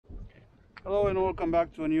Hello and welcome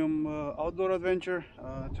back to a new outdoor adventure.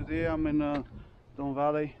 Today I'm in Don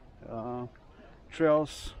Valley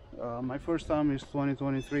trails. My first time is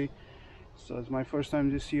 2023, so it's my first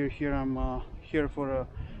time this year here. I'm here for a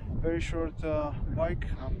very short bike.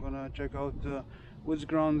 I'm gonna check out Woods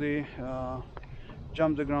Groundy,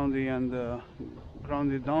 Jump the Groundy, and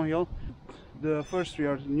Gundy Downhill. The first three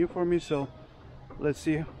are new for me, so let's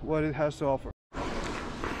see what it has to offer.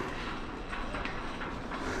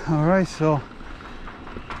 Alright, so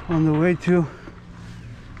on the way to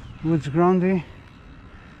Woods Groundy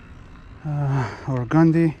or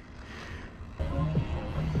Gundy.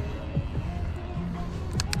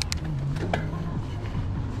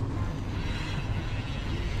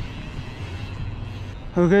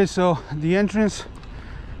 Okay, so the entrance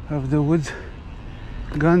of the Woods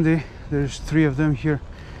Gundy, there's three of them here.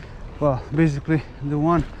 Well, basically the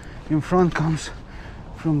one in front comes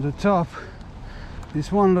from the top. This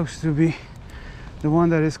one looks to be the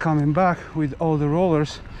one that is coming back with all the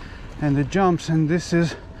rollers and the jumps, and this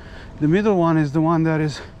is the middle one, is the one that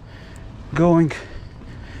is going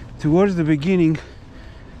towards the beginning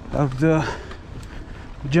of the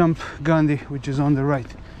Jump Gundy, which is on the right.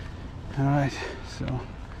 All right, so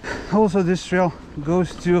also this trail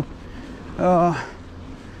goes to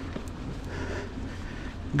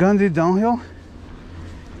Gundy Downhill,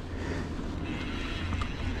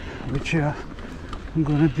 which I'm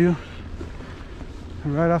gonna do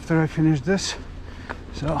right after I finish this.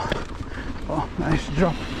 So, oh, nice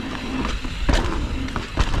drop.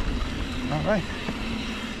 All right.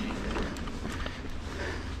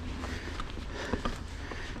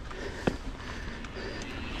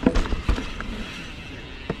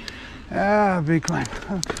 Big climb.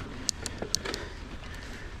 Okay.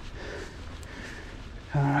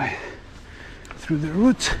 All right, through the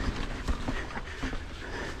roots.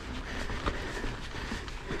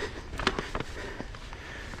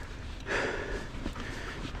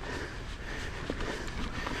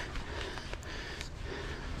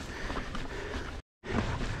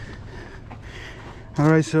 All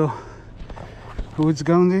right, so Woods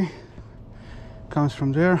Gundy comes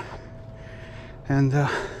from there, and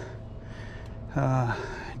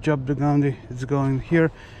Jump the Gundy is going here.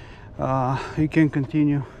 You can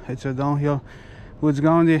continue. It's a downhill Woods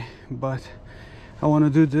Gundy, but I want to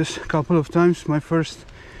do this a couple of times. My first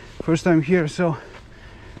time here, so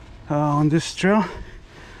on this trail,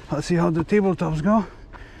 I'll see how the tabletops go.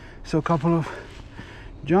 So a couple of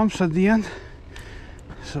jumps at the end.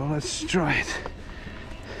 So let's try it.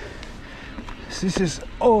 This is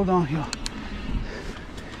all downhill.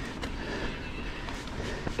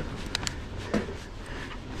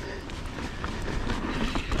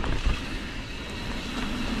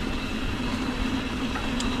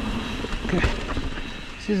 Okay,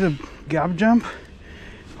 this is a gap jump,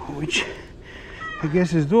 which I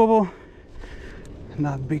guess is doable.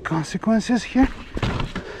 Not big consequences here.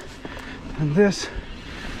 And this,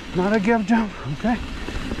 not a gap jump, okay?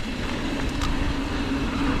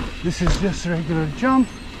 This is just a regular jump.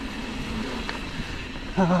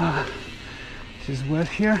 This is wet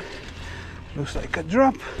here. Looks like a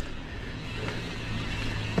drop.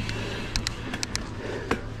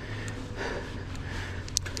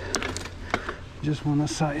 Just want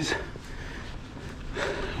to size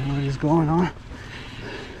what is going on.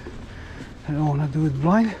 I don't want to do it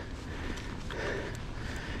blind.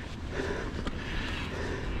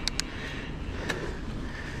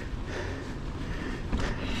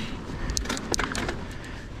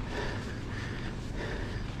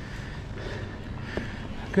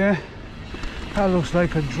 Okay, that looks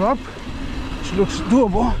like a drop, which looks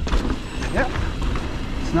doable. Yeah,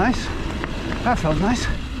 it's nice. That felt nice.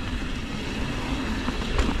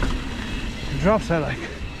 Drops I like.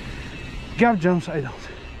 Gap jumps I don't.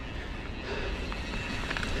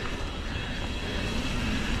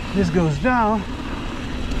 This goes down.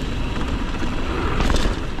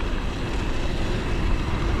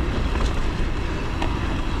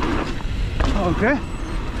 Okay.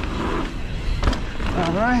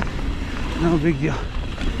 All right, no big deal.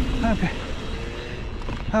 Okay,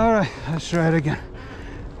 all right, let's try it again.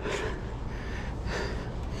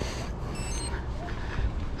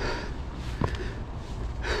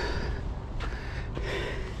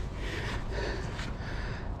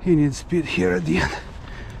 He needs speed here at the end.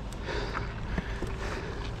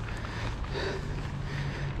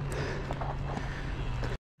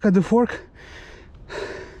 Got the fork.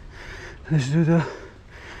 Let's do the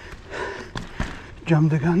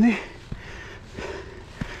Jump the Gundy.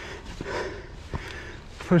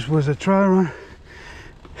 First was a trial run.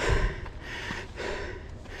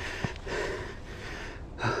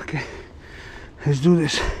 Okay, let's do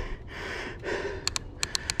this.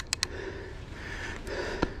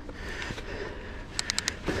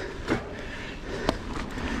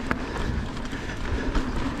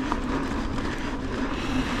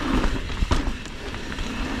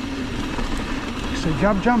 So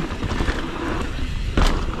jump, jump.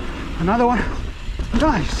 Another one.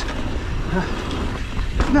 Nice.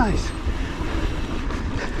 Nice.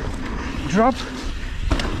 Drop.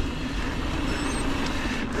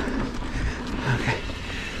 Okay.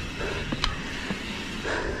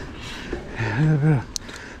 A little bit of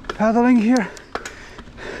paddling here.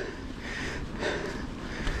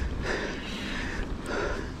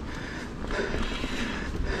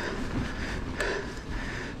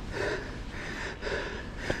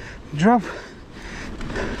 Drop.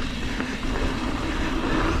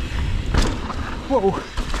 Whoa,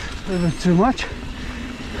 a little bit too much.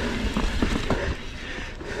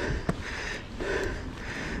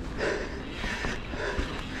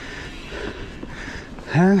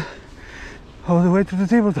 And all the way to the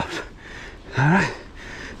tabletops. All right.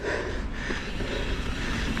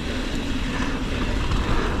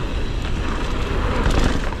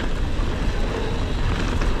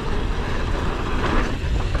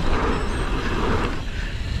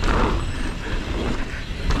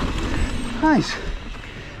 Nice.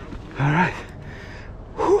 All right.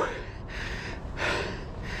 Whew.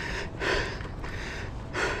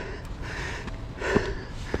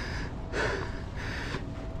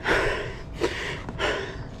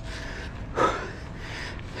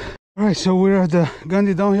 All right, so we're at the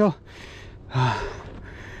Gundy Downhill.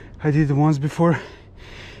 I did it once before,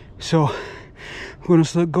 so I'm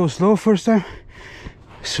gonna go slow first time.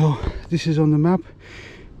 So this is on the map.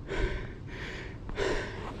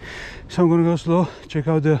 So I'm gonna go slow, check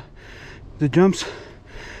out the jumps,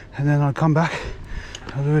 and then I'll come back.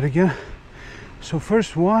 I'll do it again. So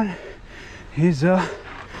first one is a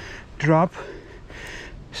drop.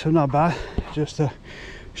 So not bad, just a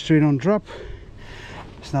straight on drop.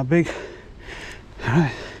 It's not big. All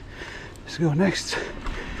right, let's go next.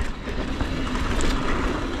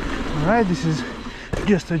 All right, this is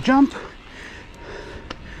just a jump.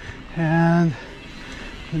 And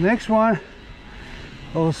the next one,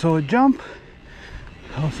 also a jump,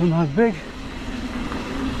 also not big.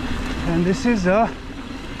 And this is a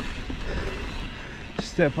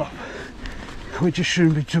step up, which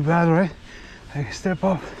shouldn't be too bad, right? I can step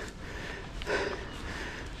up.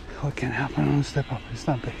 What can happen on a step up? It's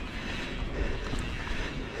not big.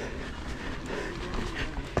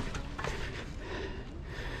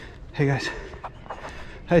 Hey guys.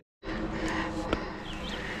 Hey.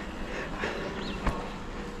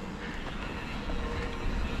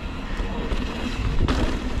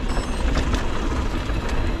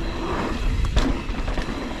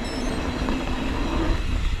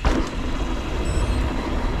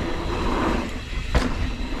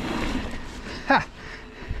 Ha!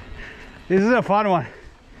 This is a fun one.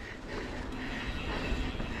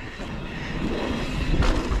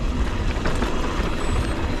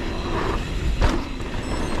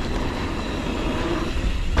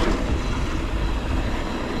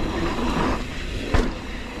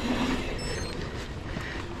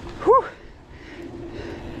 Whew.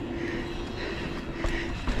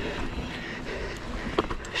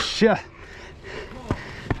 Shit.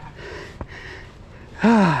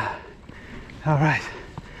 All right.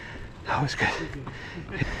 That was good.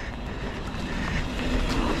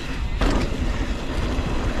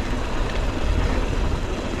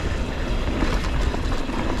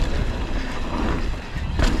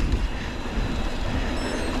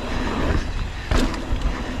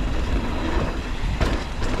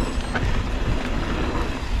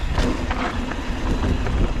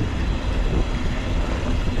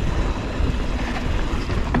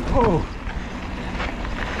 Oh.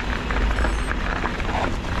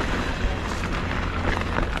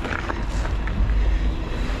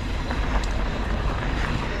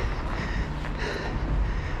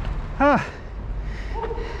 Ah.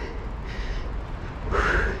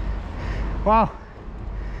 Wow.